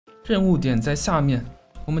任务点在下面，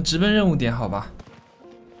我们直奔任务点，好吧？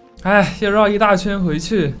哎，要绕一大圈回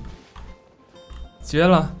去，绝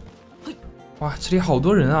了！哇，这里好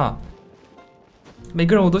多人啊，每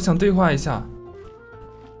个人我都想对话一下。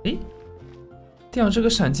诶，地上这个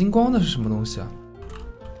闪金光的是什么东西啊？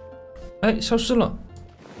哎，消失了。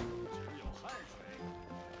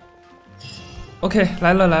OK，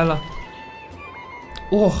 来了来了。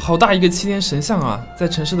哇，好大一个7天神像啊，在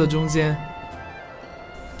城市的中间。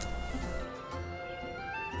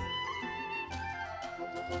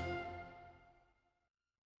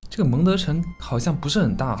这个蒙德城好像不是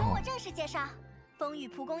很大哈。正式介绍，风雨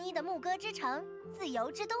蒲公英的牧歌之城，自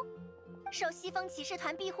由之都，受西风骑士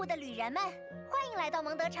团庇护的旅人们，欢迎来到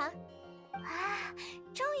蒙德城。啊，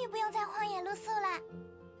终于不用再荒野露宿了。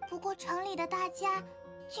不过城里的大家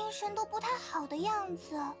精神都不太好的样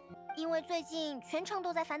子，因为最近全城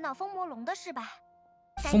都在烦恼风魔龙的事吧？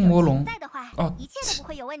风魔龙在的话，哦，一切都不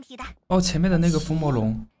会有问题的。哦，前面的那个风魔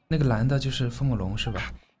龙，那个蓝的就是风魔龙是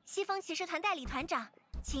吧？西风骑士团代理团长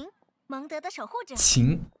秦，蒙德的守护者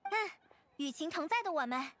秦。与秦同在的我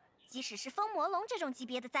们，即使是风魔龙这种级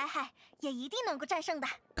别的灾害，也一定能够战胜的。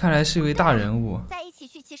看来是一位大人物。在一起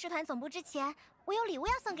去骑士团总部之前，我有礼物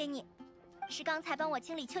要送给你，是刚才帮我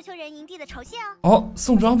清理丘丘人营地的酬谢哦。哦，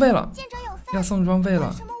送装备了，见者有份。要送装备了。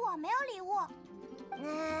为什么我没有礼物？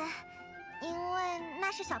因为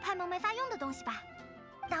那是小派蒙没法用的东西吧。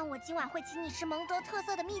但我今晚会请你吃蒙德特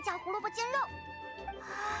色的蜜酱胡萝卜煎肉。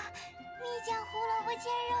啊，蜜酱胡萝卜煎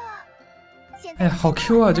肉。现在哎，好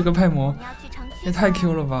Q 啊，这个派魔也太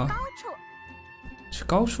Q 了吧！高处。去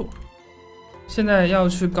高处。现在要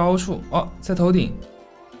去高处哦，在头顶。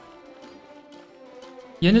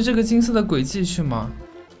沿着这个金色的轨迹去吗？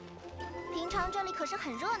平常这里可是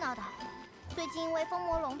很热闹的，最近因为风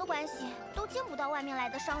魔龙的关系，都见不到外面来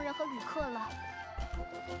的商人和旅客了。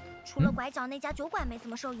除了拐角那家酒馆没怎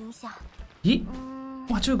么受影响。咦，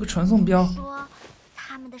哇，这有个传送标。说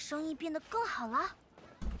他们的生意变得更好了。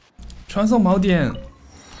传送锚点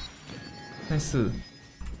 ，nice。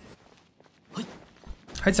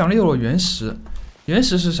还奖励了我原石，原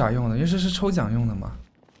石是啥用的？原石是抽奖用的吗？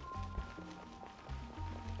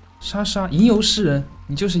莎莎，吟游诗人，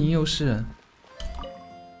你就是吟游诗人。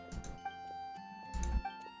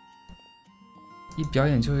一表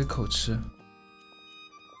演就会口吃。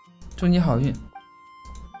祝你好运。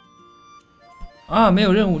啊，没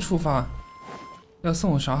有任务触发，要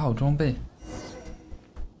送我啥好装备？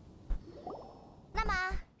那么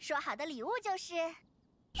说好的礼物就是？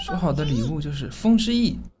说好的礼物就是风之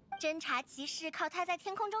翼。侦察骑士靠它在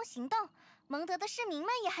天空中行动，蒙德的市民们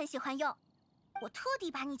也很喜欢用。我特地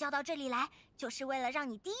把你叫到这里来，就是为了让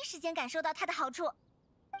你第一时间感受到它的好处。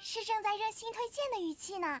是正在热心推荐的语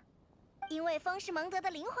气呢，因为风是蒙德的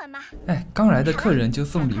灵魂嘛。哎，刚来的客人就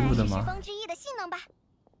送礼物的吗？风之翼的性能吧，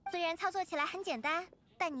虽然操作起来很简单，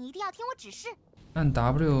但你一定要听我指示。按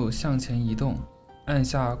W 向前移动，按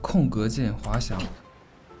下空格键滑翔。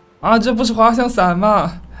啊，这不是滑翔伞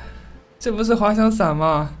吗？这不是滑翔伞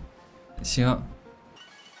吗？行。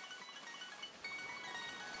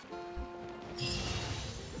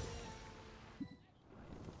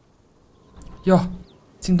哟，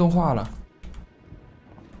进动画了。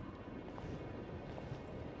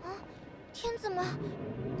啊，天怎么？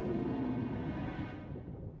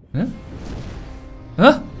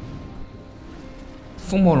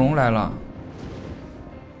风魔龙来了。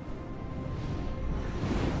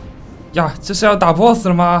呀，这是要打 BOSS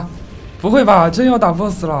了吗？不会吧，真要打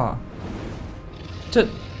BOSS 了？这……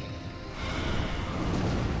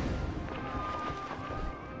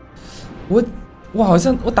我好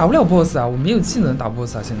像我打不了 BOSS 啊，我没有技能打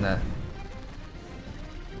BOSS 啊，现在。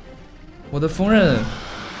我的锋刃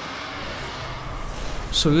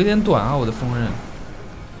手有点短啊，我的锋刃。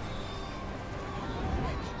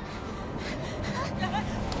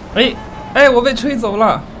哎，我被吹走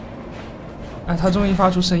了。哎，他终于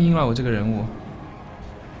发出声音了，我这个人物。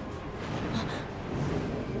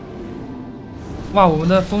哇，我们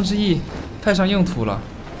的风之翼派上用途了。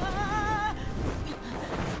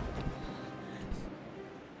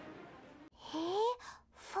哎，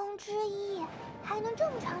风之翼还能这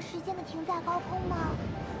么长时间的停在高空吗？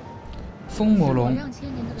风魔龙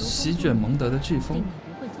席卷蒙德的飓风。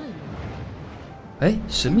哎，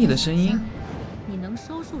神秘的声音。你能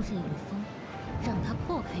收束这一缕风，让它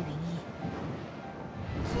破开云翳。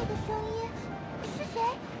这个声音是谁？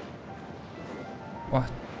哇，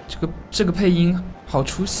这个配音好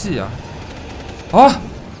出戏啊！啊，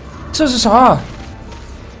这是啥？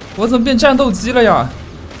我怎么变战斗机了呀？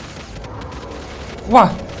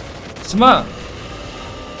哇，什么？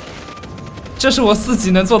这是我4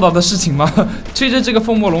级能做到的事情吗？追着这个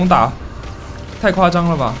风魔龙打，太夸张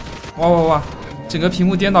了吧！哇哇哇！整个屏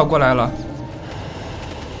幕颠倒过来了。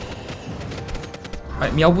哎，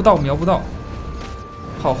瞄不到，瞄不到，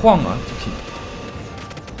好晃啊！这屏。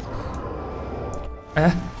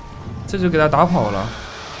哎，这就给他打跑了，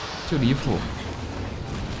就离谱。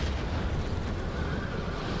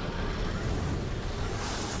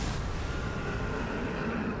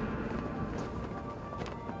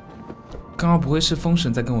刚刚不会是风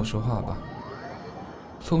神在跟我说话吧？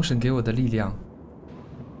风神给我的力量。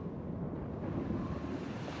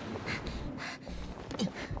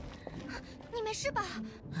你没事吧？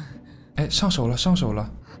哎，上手了，上手了。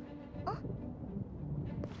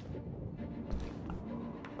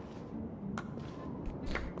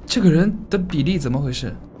这个人的比例怎么回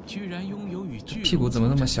事？居然拥有与巨屁股怎么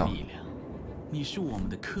那么小？你是我们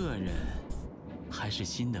的客人，还是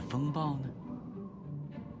新的风暴呢？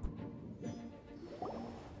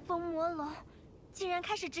风魔龙竟然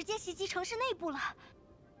开始直接袭击城市内部了！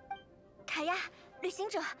凯亚，旅行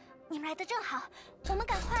者，你们来的正好，我们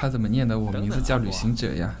赶快。他怎么念的？我名字叫旅行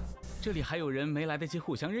者呀。这里还有人没来得及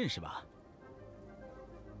互相认识吧？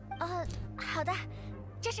好的，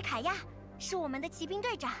这是凯亚，是我们的骑兵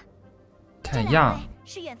队长。凯亚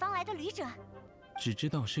是远方来的旅者。只知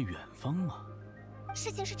道是远方吗？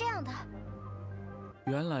事情是这样的。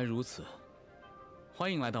原来如此，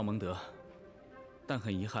欢迎来到蒙德。但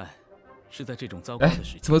很遗憾，是在这种糟糕的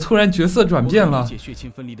时期。怎么突然角色转变了？血亲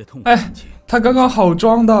分离的痛苦心情。他刚刚好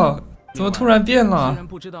装的，怎么突然变了？虽然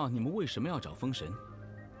不知道你们为什么要找风神，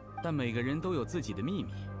但每个人都有自己的秘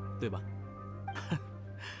密，对吧？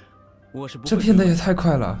我是不会。这变得也太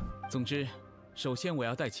快了。总之，首先我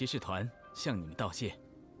要带骑士团向你们道谢。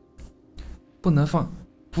不能放，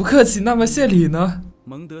不客气。那么谢礼呢？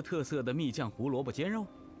蒙德特色的蜜酱胡萝卜煎肉。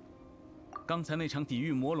刚才那场抵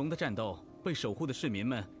御魔龙的战斗，被守护的市民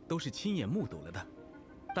们都是亲眼目睹了的。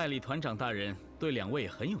代理团长大人对两位也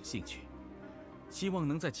很有兴趣，希望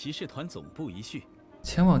能在骑士团总部一叙。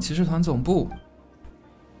前往骑士团总部。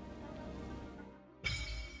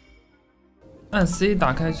按 C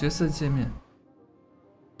打开角色界面，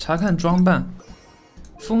查看装扮。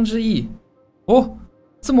风之翼，哦，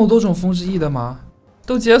这么多种风之翼的吗？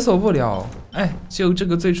都解锁不了。哎，只有这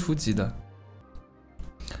个最初级的。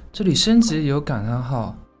这里升级也有感叹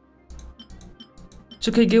号，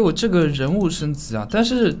这可以给我这个人物升级啊，但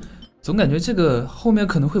是总感觉这个后面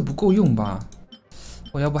可能会不够用吧。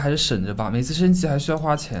我要不还是省着吧，每次升级还需要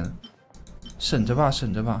花钱，省着吧，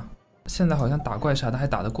省着吧。现在好像打怪啥的还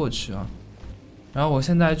打得过去啊。然后我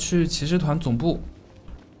现在去骑士团总部。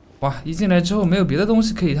哇，一进来之后没有别的东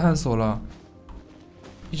西可以探索了，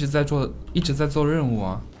一直在做任务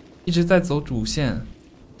啊，一直在走主线。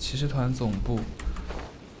骑士团总部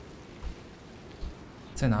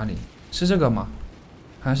在哪里？是这个吗？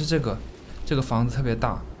还是这个？这个房子特别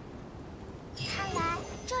大。看来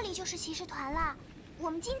这里就是骑士团了，我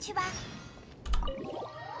们进去吧。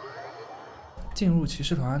进入骑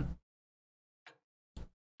士团。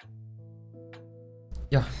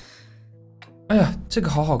呀，哎呀，这个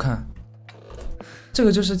好好看。这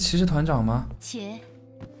个就是骑士团长吗？姐，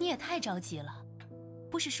你也太着急了，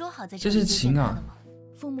不是说好在这是秦啊。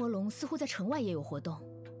风魔龙似乎在城外也有活动，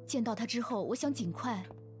见到他之后，我想尽快。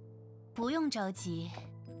不用着急，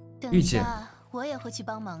等一下我也会去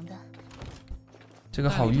帮忙的。这个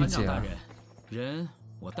好御姐啊！人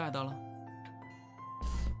我带到了。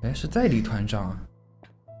哎，是代理团长啊。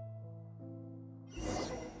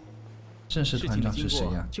正式团长是谁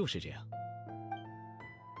呀？就是这样。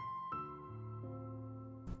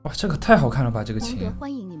哇，这个太好看了吧！这个琴。蒙德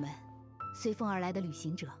欢迎你们，随风而来的旅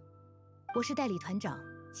行者。我是代理团长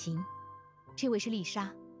秦，这位是丽莎，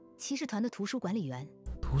骑士团的图书管理员。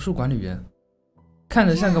图书管理员，看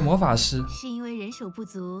着像个魔法师。是因为人手不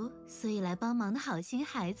足，所以来帮忙的好心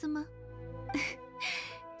孩子吗？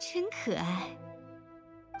真可爱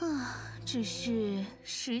啊！只是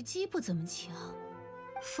时机不怎么巧。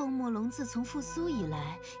风魔龙自从复苏以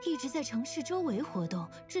来，一直在城市周围活动，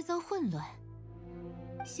制造混乱。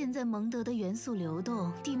现在蒙德的元素流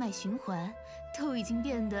动、地脉循环，都已经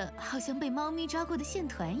变得好像被猫咪抓过的线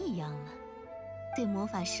团一样了。对魔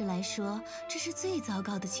法师来说，这是最糟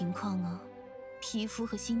糕的情况哦，皮肤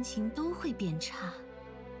和心情都会变差。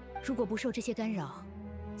如果不受这些干扰，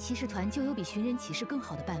骑士团就有比寻人启事更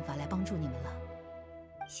好的办法来帮助你们了。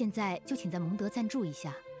现在就请在蒙德暂住一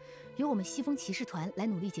下，由我们西风骑士团来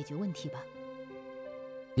努力解决问题吧。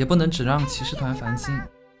也不能只让骑士团烦心。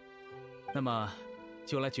那么，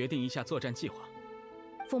就来决定一下作战计划。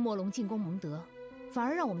风魔龙进攻蒙德，反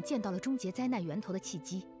而让我们见到了终结灾难源头的契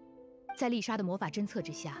机。在丽莎的魔法侦测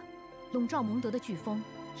之下，笼罩蒙德的飓风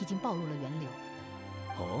已经暴露了源流。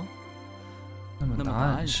哦，那么答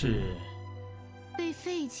案是被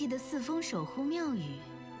废弃的四风守护庙宇。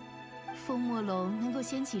风墨龙能够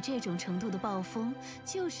掀起这种程度的暴风，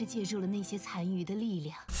就是借助了那些残余的力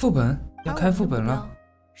量。副本要开副本了，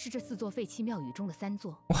是这4座废弃庙宇中的3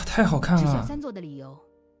座。哇，太好看只选了！3座的理由，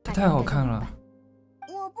这太好看了。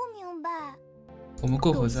我不明白。我们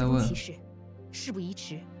过会再问。事不宜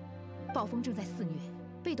迟，暴风正在肆虐，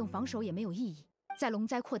被动防守也没有意义。在龙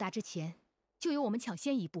灾扩大之前，就由我们抢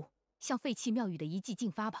先一步，向废弃庙宇的遗迹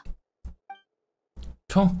进发吧。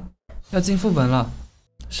冲！要进副本了。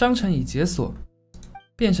商城已解锁，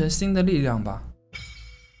变成新的力量吧。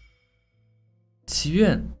祈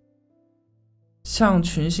愿，向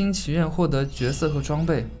群星祈愿获得角色和装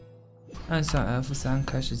备，按下 F3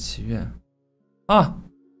 开始祈愿。啊，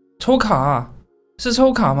抽卡啊，是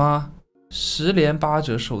抽卡吗？10连8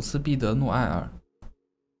折，首次必得诺艾尔。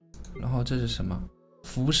然后这是什么？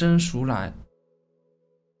浮生赎来，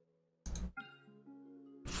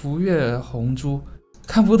浮月红珠，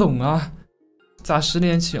看不懂啊。咋10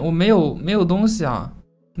连祈愿？我没有东西啊，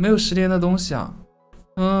没有10连的东西啊。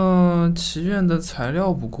祈愿的材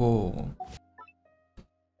料不够。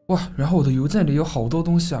哇，然后我的邮件里有好多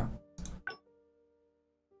东西啊。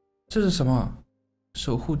这是什么？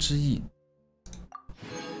守护之翼。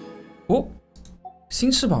哦，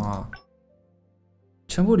新翅膀啊！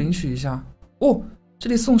全部领取一下。哦，这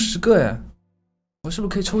里送10个哎，我是不是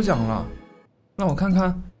可以抽奖了？让我看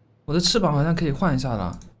看，我的翅膀好像可以换一下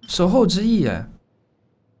了。守候之翼哎，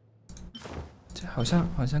这好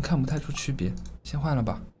像看不太出区别，先换了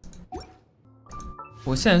吧。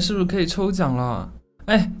我现在是不是可以抽奖了？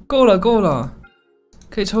哎，够了，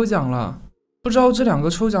可以抽奖了。不知道这2个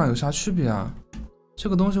抽奖有啥区别啊？这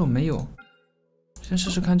个东西我没有，先试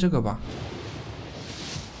试看这个吧。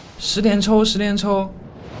10连抽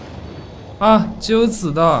啊，只有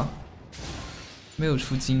紫的，没有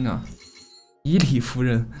出金啊。以理服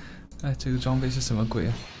人，哎，这个装备是什么鬼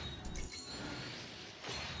啊？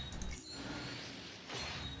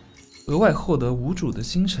额外获得无主的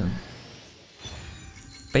星辰，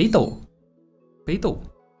北斗，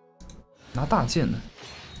拿大剑的，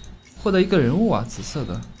获得一个人物啊，紫色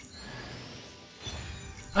的，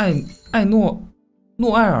艾诺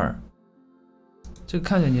艾尔，这个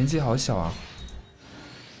看着年纪好小啊。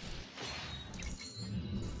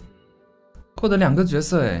获得2个角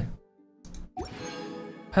色哎，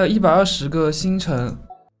还有120个星辰，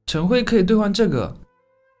晨辉可以兑换这个。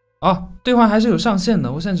啊，兑换还是有上限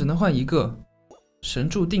的，我现在只能换1个。神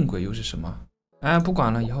柱定轨又是什么？哎，不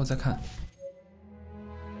管了，以后再看。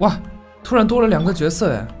哇，突然多了2个角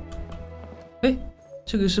色哎！哎，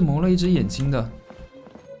这个是蒙了一只眼睛的，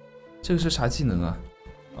这个是啥技能啊？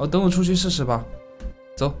哦，等我出去试试吧。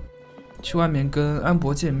走，去外面跟安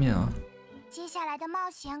博见面啊。接下来的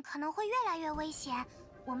冒险可能会越来越危险，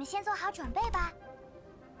我们先做好准备吧。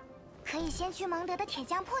可以先去蒙德的铁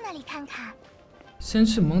匠铺那里看看。先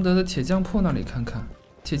去蒙德的铁匠铺那里看看。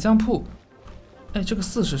铁匠铺，哎，这个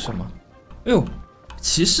4是什么？哎呦，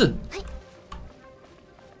骑士。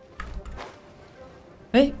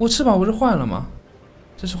哎，我翅膀不是换了吗？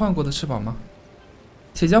这是换过的翅膀吗？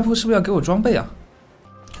铁匠铺是不是要给我装备啊？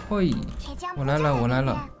嘿，我来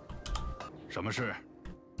了。什么事？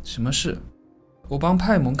什么事？我帮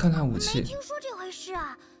派蒙看看武器。没听说这回事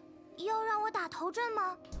啊？要让我打头阵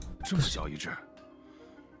吗？这么小一只？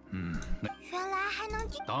原来还能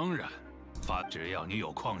当然，只要你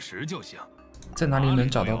有矿石就行。在哪里能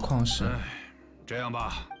找到矿石？这样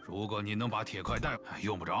吧，如果你能把铁块带，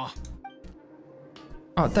用不着。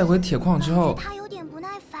啊，带回铁矿之后，他有点不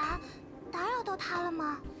耐烦，打扰到他了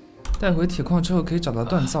吗？带回铁矿之后可以找到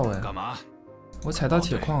锻造哎。干嘛？我采到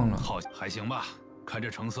铁矿了。好，还行吧。看这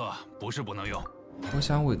成色，不是不能用。我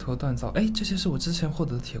想委托锻造。哎，这些是我之前获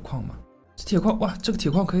得的铁矿吗？这铁矿，哇，这个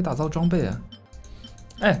铁矿可以打造装备啊。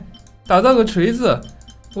哎，打造个锤子，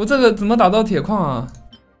我这个怎么打造铁矿啊？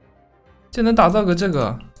就能打造个这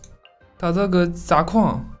个，打造个杂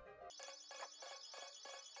矿。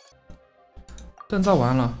锻造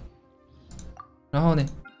完了，然后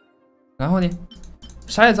呢？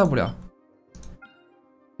啥也造不了。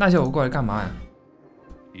那叫我过来干嘛呀？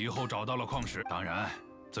以后找到了矿石，当然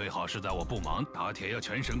最好是在我不忙，打铁要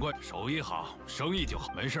全神贯，手艺好，生意就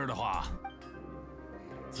好。没事的话，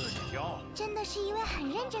自己挑。真的是一位很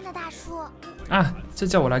认真的大叔啊！这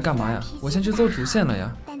叫我来干嘛呀？我先去做主线了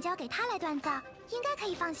呀。但交给他来锻造，应该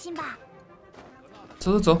可以放心吧？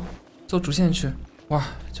走，做主线去。哇，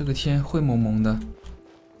这个天灰蒙蒙的。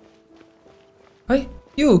哎，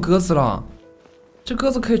又有鸽子了。这鸽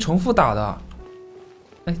子可以重复打的。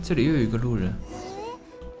哎，这里又有一个路人。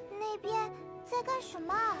那边在干什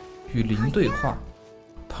么？与灵对话，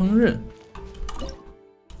烹饪。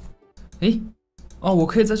哎，哦，我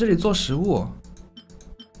可以在这里做食物。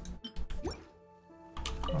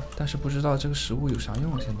但是不知道这个食物有啥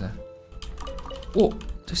用。现在，哦，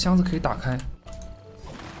这箱子可以打开。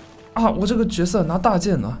啊，我这个角色拿大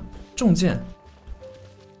剑呢，重剑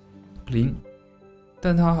0，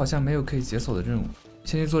但他好像没有可以解锁的任务，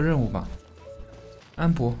先去做任务吧。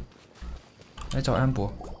安博，来找安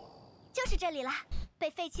博。就是这里了，被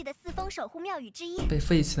废弃的四峰守护庙宇之一。被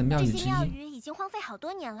废弃的庙宇之一。这些庙宇已经荒废好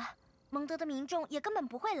多年了，蒙德的民众也根本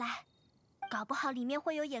不会来，搞不好里面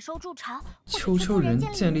会有野兽筑巢，丘丘人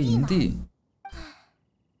建立营地。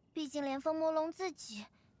毕竟连风魔龙自己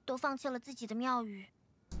都放弃了自己的庙宇。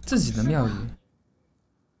自己的庙宇。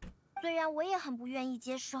虽然我也很不愿意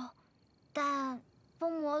接受，但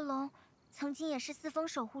风魔龙曾经也是四峰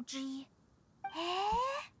守护之一。哎，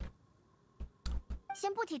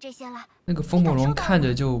先不提这些了。那个风魔龙看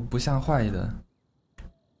着就不像坏的。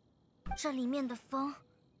这里面的风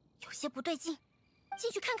有些不对劲，进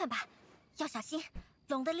去看看吧。要小心，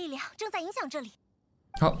龙的力量正在影响这里。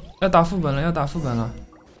好，要打副本了，要打副本了。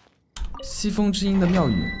西风之音的庙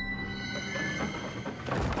宇。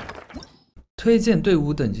推荐队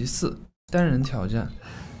伍等级4，单人挑战。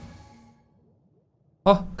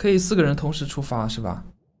哦，可以4个人同时出发是吧？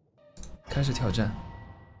开始挑战。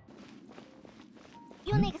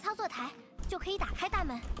用那个操作台就可以打开大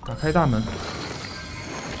门。打开大门。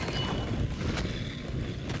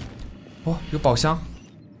哦，有宝箱。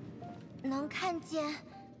能看见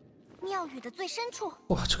庙宇的最深处。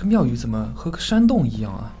哇，这个庙宇怎么和个山洞一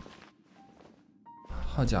样啊？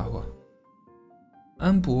好家伙！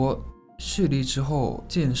安博蓄力之后，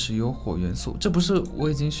剑矢有火元素，这不是我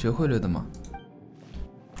已经学会了的吗？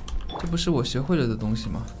这不是我学会了的东西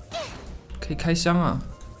吗？可以开箱啊！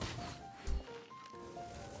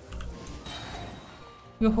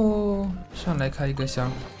哟吼，上来开一个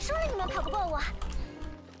箱。说了你们跑不过我。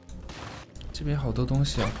这边好多东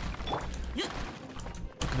西啊！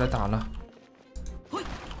给他打了。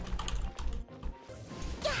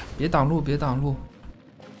别挡路，别挡路！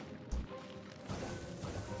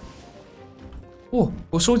哦，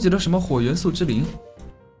我收集了什么火元素之灵？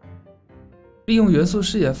利用元素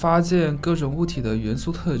视野发现各种物体的元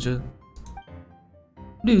素特征。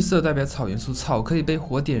绿色代表草元素，草可以被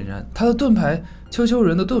火点燃。他的盾牌，丘丘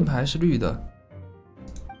人的盾牌是绿的。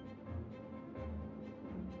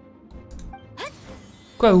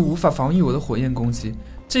怪物无法防御我的火焰攻击。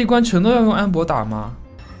这一关全都要用安博打吗？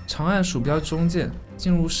长按鼠标中键，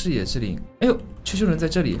进入视野之灵。哎呦，丘丘人在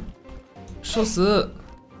这里，受死！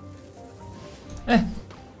哎，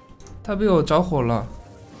他被我着火了。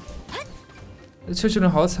丘丘人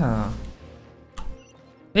好惨啊！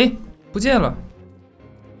哎，不见了。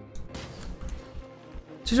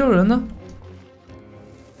丘丘人呢？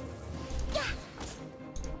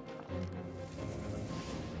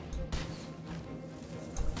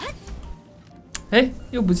哎，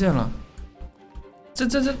又不见了。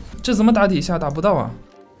这怎么打底下？打不到啊！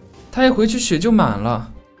他一回去血就满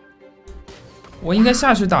了。我应该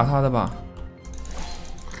下去打他的吧？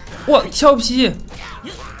哇，跳劈！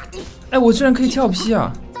哎，我居然可以跳劈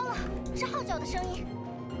啊！糟了，是号角的声音。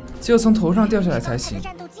只有从头上掉下来才行。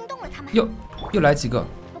又来几个！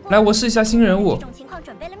来，我试一下新人物。这种情况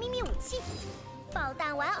准备了秘密武器，爆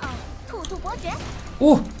弹玩偶，兔兔伯爵。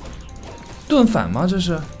哦，盾反吗？这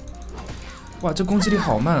是？哇，这攻击力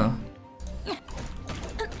好慢啊！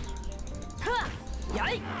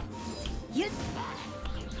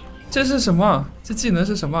这是什么？这技能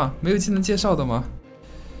是什么？没有技能介绍的吗？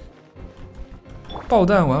爆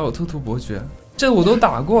弹玩偶兔兔伯爵，这我都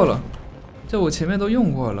打过了，这我前面都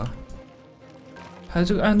用过了。还有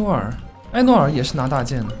这个艾诺尔，艾诺尔也是拿大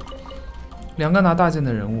剑的，两个拿大剑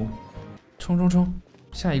的人物。冲冲冲，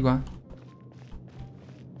下一关。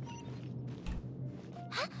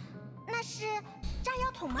那是炸药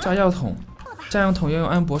桶吗？炸药桶，炸药桶要用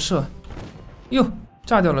安博射。哟，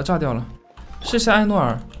炸掉了，炸掉了。试下艾诺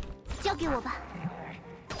尔。交给我吧。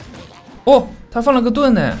哦，他放了个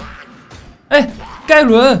盾呢。哎，盖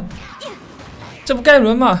伦，这不盖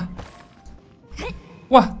伦吗？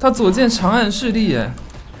哇，他左键长按蓄力耶！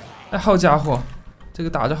哎，好家伙，这个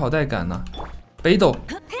打着好带感呢。北斗，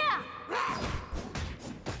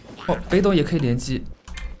哦，北斗也可以连击，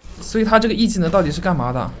所以他这个 E 技能到底是干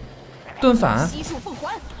嘛的？盾反，悉数奉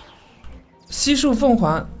还。悉数奉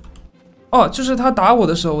还，哦，就是他打我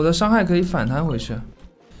的时候，我的伤害可以反弹回去。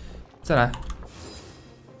再来，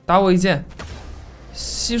打我一剑，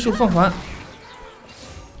悉数奉还。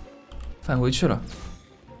返回去了，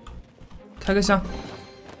开个箱，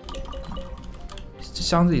这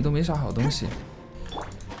箱子里都没啥好东西。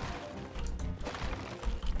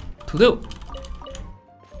土豆，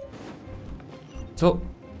走。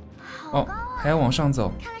哦，还要往上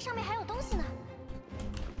走。看来上面还有东西呢。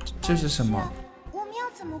这是什么？我们要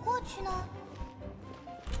怎么过去呢？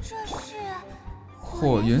这是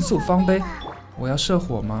火元素方杯，我要射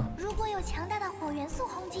火吗？如果有强大的火元素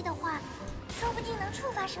轰击的话，说不定能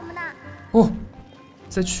触发什么呢？哦，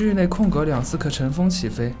在区域内空格2次可乘风起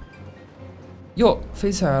飞。哟，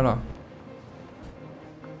飞起来了！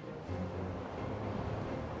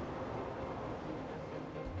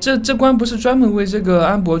这关不是专门为这个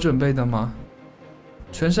安博准备的吗？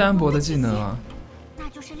全是安博的技能啊！那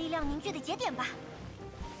就是力量凝聚的节点吧。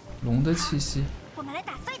龙的气息，我们来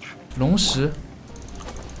打碎它。龙石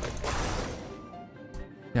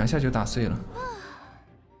，2下就打碎了。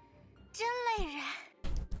真累人。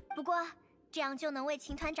不过这样就能为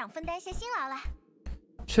秦团长分担些辛劳了。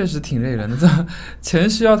确实挺累人的，这全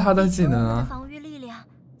需要他的技能啊！防御力量，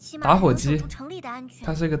起码打火机，城里的安全。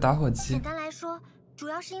它是一个打火机。简单来说，主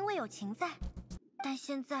要是因为有秦在，但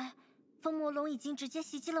现在风魔龙已经直接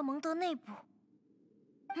袭击了蒙德内部。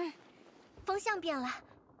风向变了，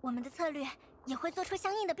我们的策略也会做出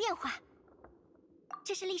相应的变化。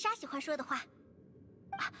这是丽莎喜欢说的话。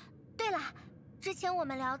啊，对了，之前我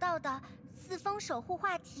们聊到的四风守护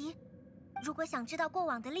话题，如果想知道过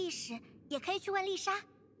往的历史，也可以去问丽莎。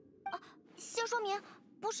先说明，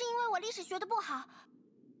不是因为我历史学的不好，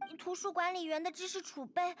图书管理员的知识储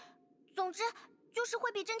备，总之就是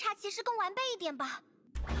会比侦察骑士更完备一点吧。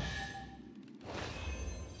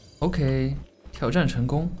OK， 挑战成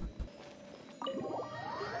功。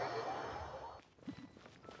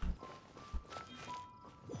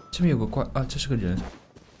这边有个怪啊，这是个人。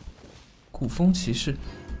古风骑士，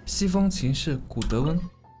西风骑士古德温。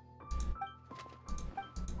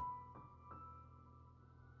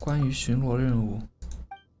关于巡逻任务，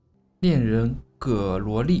恋人葛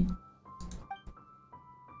罗丽。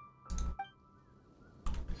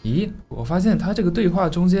咦，我发现他这个对话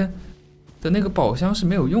中间的那个宝箱是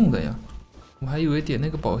没有用的呀，我还以为点那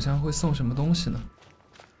个宝箱会送什么东西呢。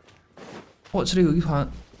哦，这里有一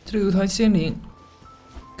团仙灵，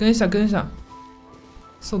跟一下跟一下，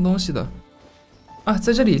送东西的啊，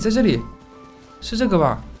在这里，是这个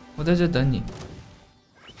吧？我在这等你。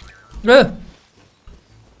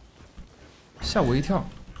吓我一跳！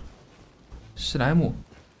史莱姆，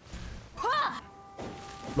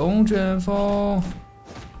龙卷风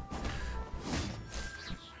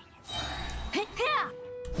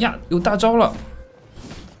呀，有大招了！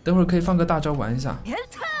等会儿可以放个大招玩一下。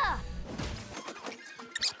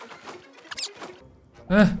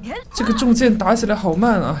哎，这个重剑打起来好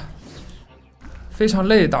慢啊，非常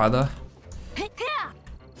累打的。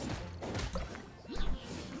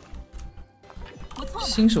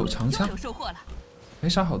新手长枪，没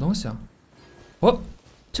啥好东西啊。哦，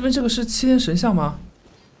这边这个是7天神像吗？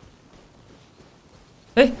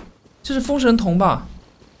哎，这是封神铜吧？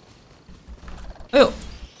哎呦，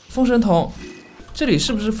封神铜，这里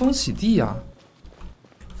是不是风起地呀？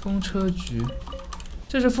风车局，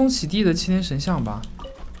这是风起地的7天神像吧？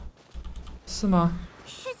是吗？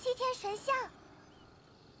是7天神像。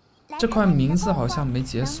这块名字好像没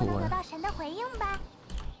解锁哎。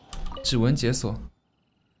指纹解锁。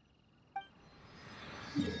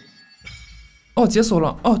哦，解锁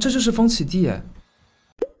了！哦，这就是风起地哎。